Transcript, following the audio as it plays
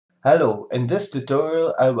Hello, in this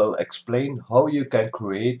tutorial I will explain how you can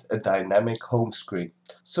create a dynamic home screen.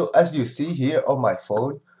 So as you see here on my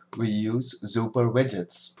phone, we use Zooper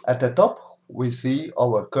Widgets. At the top we see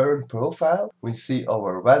our current profile, we see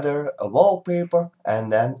our weather, a wallpaper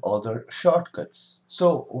and then other shortcuts.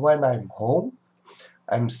 So when I'm home,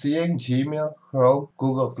 I'm seeing Gmail, Chrome,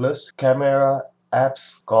 Google+, camera,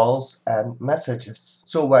 apps, calls, and messages.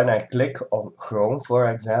 So when I click on Chrome,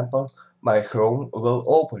 for example, my Chrome will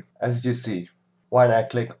open, as you see. When I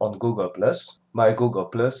click on Google+, my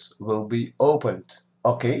Google+ will be opened.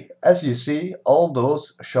 Okay, as you see, all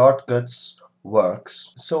those shortcuts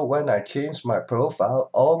works. So when I change my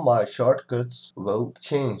profile, all my shortcuts will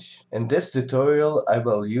change. In this tutorial, I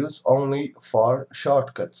will use only 4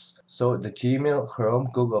 shortcuts. So the Gmail, Chrome,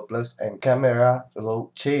 Google+, and camera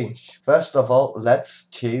will change. First of all, let's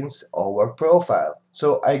change our profile.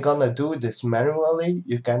 So I'm gonna do this manually.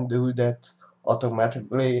 You can do that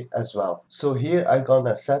automatically as well. So here I'm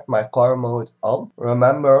gonna set my car mode on.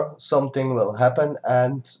 Remember, something will happen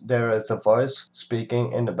and there is a voice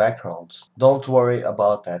speaking in the background. Don't worry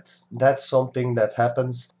about that. That's something that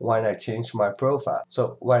happens when I change my profile.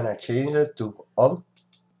 So when I change it to on,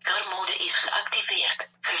 Carmode is geactiveerd.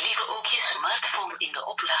 Gelieve ook je smartphone in de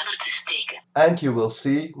oplader te steken. and you will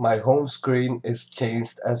see my home screen is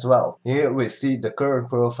changed as well. Here we see the current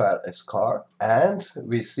profile is car, and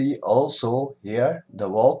we see also here the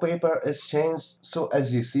wallpaper is changed. So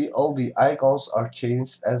as you see, all the icons are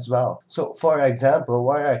changed as well. So for example,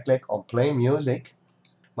 when I click on play music,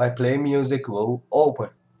 my play music will open.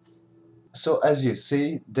 So as you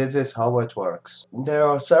see, this is how it works. There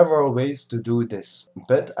are several ways to do this,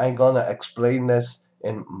 but I'm gonna explain this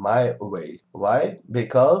in my way. Why?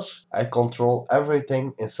 Because I control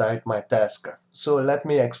everything inside my tasker. So let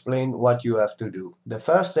me explain what you have to do. The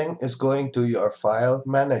first thing is going to your file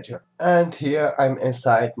manager. And here I'm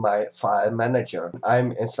inside my file manager.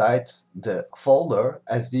 I'm inside the folder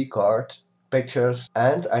SD card pictures,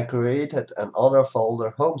 and I created another folder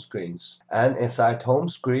home screens, and inside home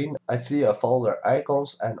screen I see a folder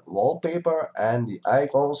icons and wallpaper, and the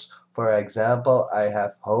icons, for example, I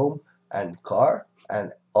have home and car,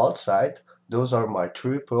 and outside those are my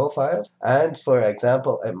 3 profiles. And for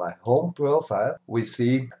example, in my home profile we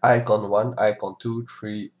see icon 1, icon 2,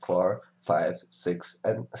 3, 4, 5, 6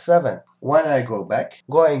 and 7. When I go back,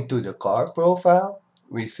 going to the car profile,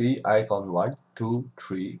 we see icon 1, 2,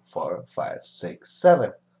 3, 4, 5, 6,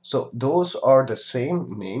 7. So those are the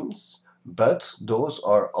same names, but those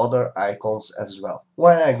are other icons as well.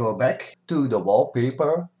 When I go back to the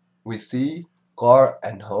wallpaper, we see car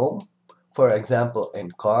and home. For example, in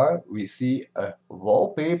car, we see a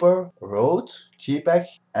wallpaper, road, JPEG,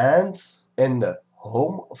 and in the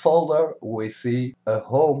home folder, we see a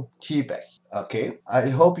home JPEG. Okay, I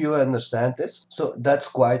hope you understand this. So that's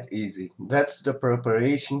quite easy. That's the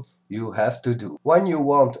preparation you have to do. When you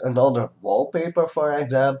want another wallpaper, for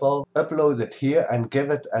example, upload it here and give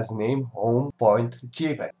it as name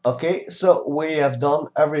home.jpg. Okay, so we have done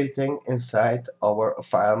everything inside our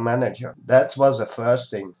file manager. That was the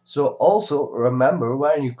first thing. So also remember,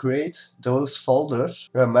 when you create those folders,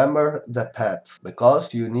 remember the path,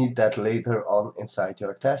 because you need that later on inside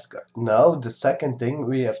your tasker. Now the second thing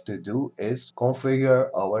we have to do is configure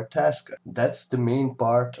our tasker. That's the main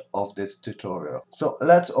part of this tutorial. So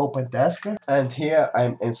let's open tasker, and here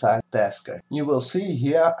I'm inside tasker. You will see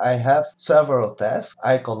here I have several tasks: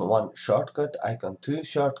 icon 1 shortcut, icon 2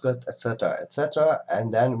 shortcut, etc, etc,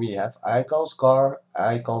 and then we have icons car,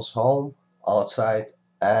 icons home, outside,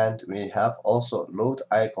 and we have also load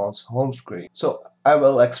icons home screen. So I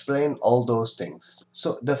will explain all those things.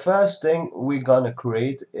 So the first thing we're gonna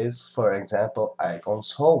create is, for example,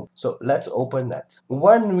 icons home. So let's open that.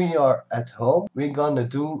 When we are at home, we're gonna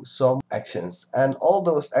do some actions, and all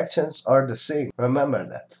those actions are the same. Remember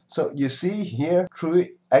that. So you see here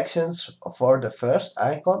 3 actions for the first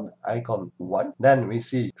icon, icon 1. Then we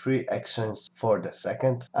see 3 actions for the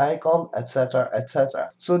second icon, etc,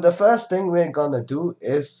 etc. So the first thing we're gonna do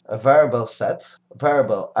is a variable set,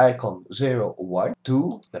 variable icon 0, 1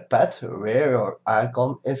 to the path where your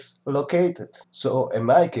icon is located. So in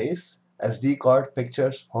my case, SD card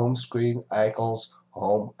pictures, home screen, icons,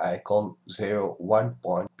 home icon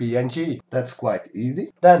 01.png. That's quite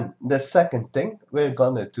easy. Then the second thing we're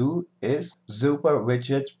gonna do is Zooper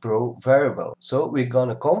Widget Pro variable. So we're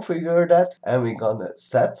gonna configure that, and we're gonna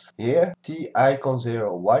set here t icon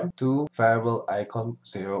 01 to variable icon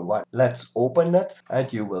 01. Let's open that,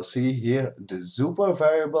 and you will see here the Zooper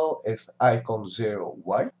variable is icon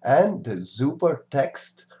 01, and the Zooper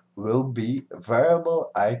text will be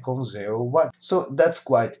variable icon 01. So that's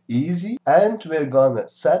quite easy, and we're gonna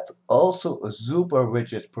set also a Zooper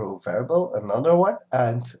Widget Pro variable, another one,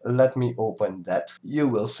 and let me open that. You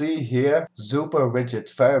will see here Zooper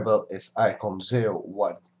Widget variable is icon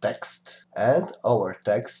 01 text, and our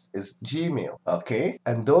text is Gmail. Okay,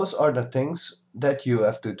 and those are the things that you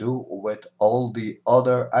have to do with all the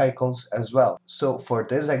other icons as well. So for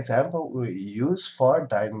this example, we use for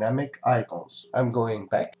dynamic icons. I'm going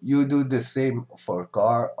back. You do the same for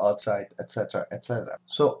car, outside, etc, etc.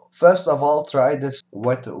 So first of all, try this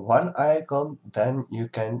with one icon, then you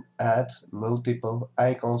can add multiple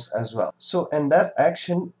icons as well. So in that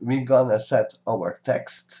action, we're gonna set our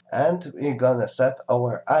text and we're gonna set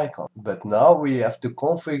our icon. But now we have to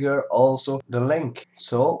configure also the link.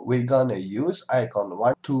 So we're gonna use icon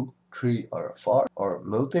 1, 2, 3 or 4 or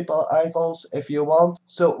multiple icons if you want.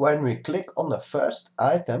 So when we click on the first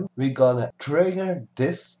item, we're gonna trigger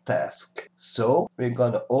this task. So we're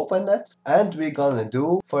gonna open that and we're gonna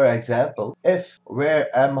do, for example, if where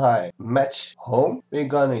am I match home, we're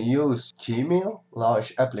gonna use Gmail,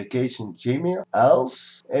 launch application Gmail.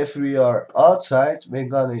 Else if we are outside, we're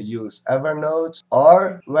gonna use Evernote,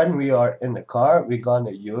 or when we are in the car, we're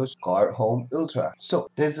gonna use Car Home Ultra. So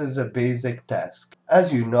this is a basic task.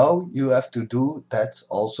 As you know, you have to do that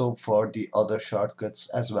also for the other shortcuts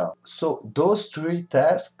as well. So those three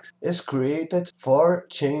tasks is created for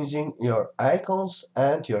changing your icons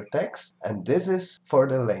and your text, and this is for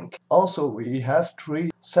the link. Also, we have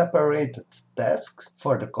three separated tasks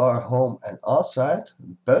for the car, home and outside,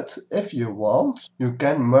 but if you want, you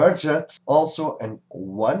can merge it also in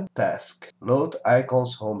one task. Load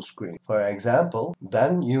icons home screen. For example,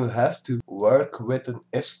 then you have to work with an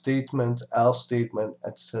if statement, else statement,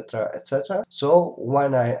 etc, etc. So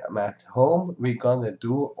when I am at home, we're gonna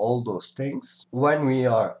do all those things. When we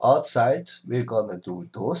are outside, we're gonna do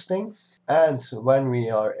those things, and when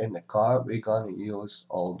we are in the car, we're gonna use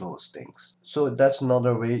all those things. So that's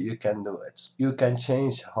another way you can do it. You can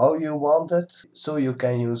change how you want it, so you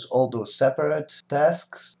can use all those separate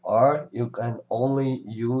tasks, or you can only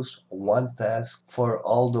use one task for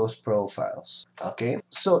all those profiles. Okay,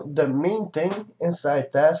 so the main thing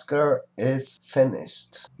inside Tasker is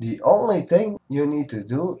finished. The only thing you need to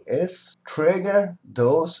do is trigger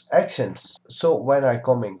those actions. So when I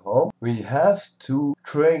coming home, we have to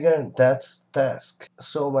trigger that task.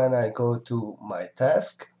 So when I go to my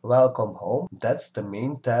task, welcome home, that's the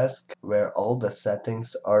main task where all the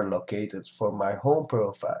settings are located for my home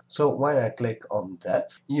profile. So when I click on that,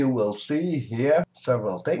 you will see here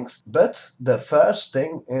several things, but the first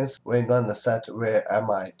thing is we're gonna set where am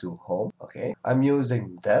I to home. Okay, I'm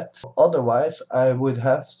using that, otherwise I would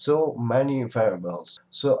have so many variables.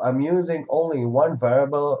 So I'm using only one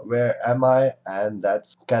variable, where am I, and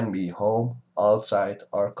that can be home, outside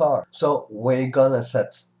or car. So we're gonna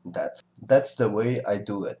set that. That's the way I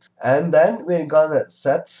do it. And then we're gonna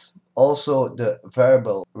set also the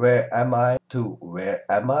variable where am I to where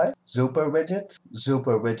am I. Zooper widget.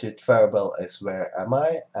 Zooper widget variable is where am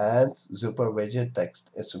I, and Zooper widget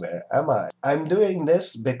text is where am I. I'm doing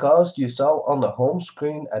this because you saw on the home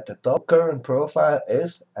screen at the top current profile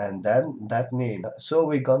is, and then that name. So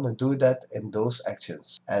we're gonna do that in those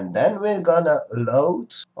actions. And then we're gonna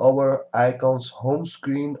load our icons home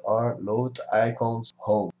screen or load icons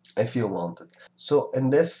home if you want it. So in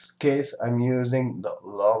this case, I'm using the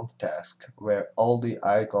long task where all the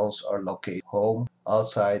icons are located: home,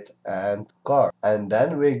 outside and car. And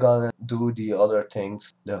then we're gonna do the other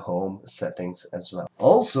things, the home settings as well.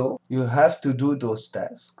 Also, you have to do those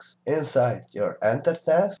tasks inside your enter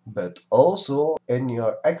task, but also in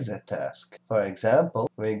your exit task. For example,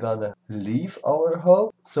 we're gonna leave our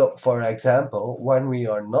home. So for example, when we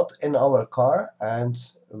are not in our car and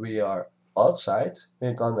we are outside,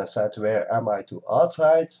 we're gonna set where am I to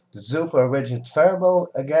outside, the Zooper widget variable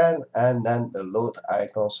again, and then the load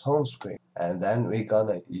icons home screen. And then we're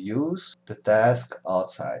gonna use the task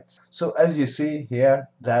outside. So as you see here,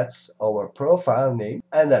 that's our profile name.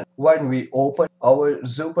 And then when we open our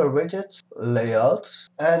Zooper widget layout,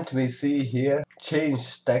 and we see here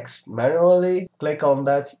change text manually, click on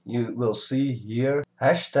that, you will see here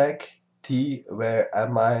hashtag T where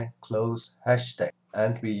am I close hashtag.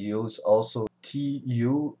 And we use also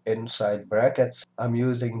TU inside brackets. I'm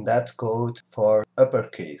using that code for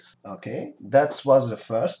uppercase. Okay, that was the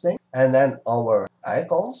first thing. And then our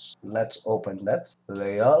icons, let's open that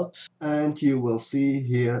layout, and you will see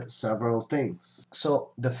here several things.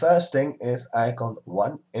 So the first thing is icon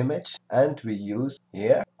 1 image, and we use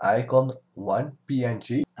here icon 1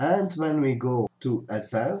 PNG. And when we go to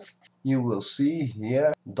advanced, you will see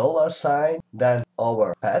here $sign, then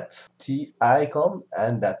our pet T icon,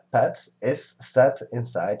 and that pet is set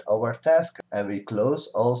inside our tasker. And we close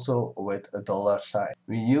also with a $sign.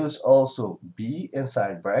 We use also B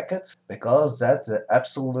inside brackets because that's the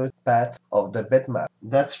absolute path of the bitmap.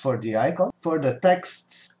 That's for the icon. For the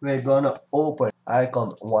text, we're gonna open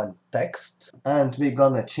icon 1 text, and we're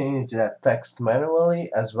gonna change that text manually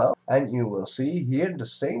as well. And you will see here the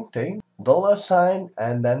same thing, $sign,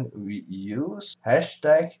 and then we use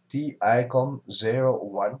hashtag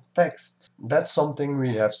TIcon01 text. That's something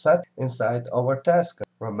we have set inside our task,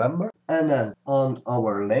 remember? And then on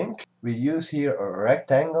our link, we use here a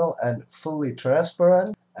rectangle and fully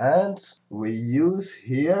transparent, and we use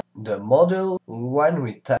here the module when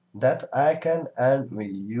we tap that icon, and we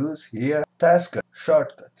use here tasker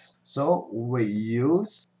shortcut. So we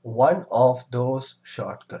use one of those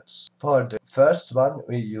shortcuts. For the first one,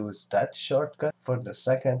 we use that shortcut. For the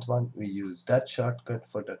second one, we use that shortcut.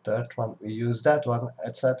 For the third one, we use that one,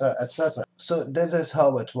 etc., etc. So this is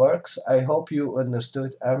how it works. I hope you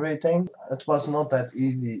understood everything. It was not that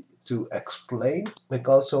easy to explain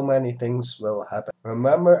because so many things will happen.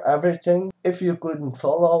 Remember everything. If you couldn't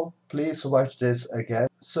follow, please watch this again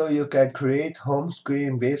so you can create home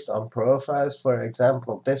screen based on profiles. For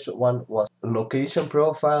example, this one was location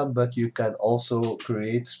profile, but you can also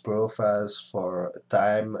create profiles for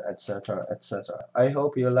time, etc., etc. I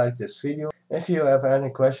hope you like this video. If you have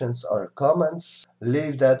any questions or comments,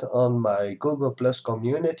 leave that on my Google Plus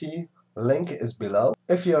community. Link is below.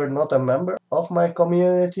 If you're not a member of my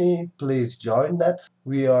community, please join that.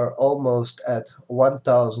 We are almost at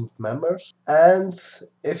 1000 members. And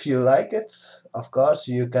if you like it, of course,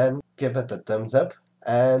 you can give it a thumbs up.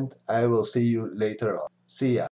 And I will see you later on. See ya.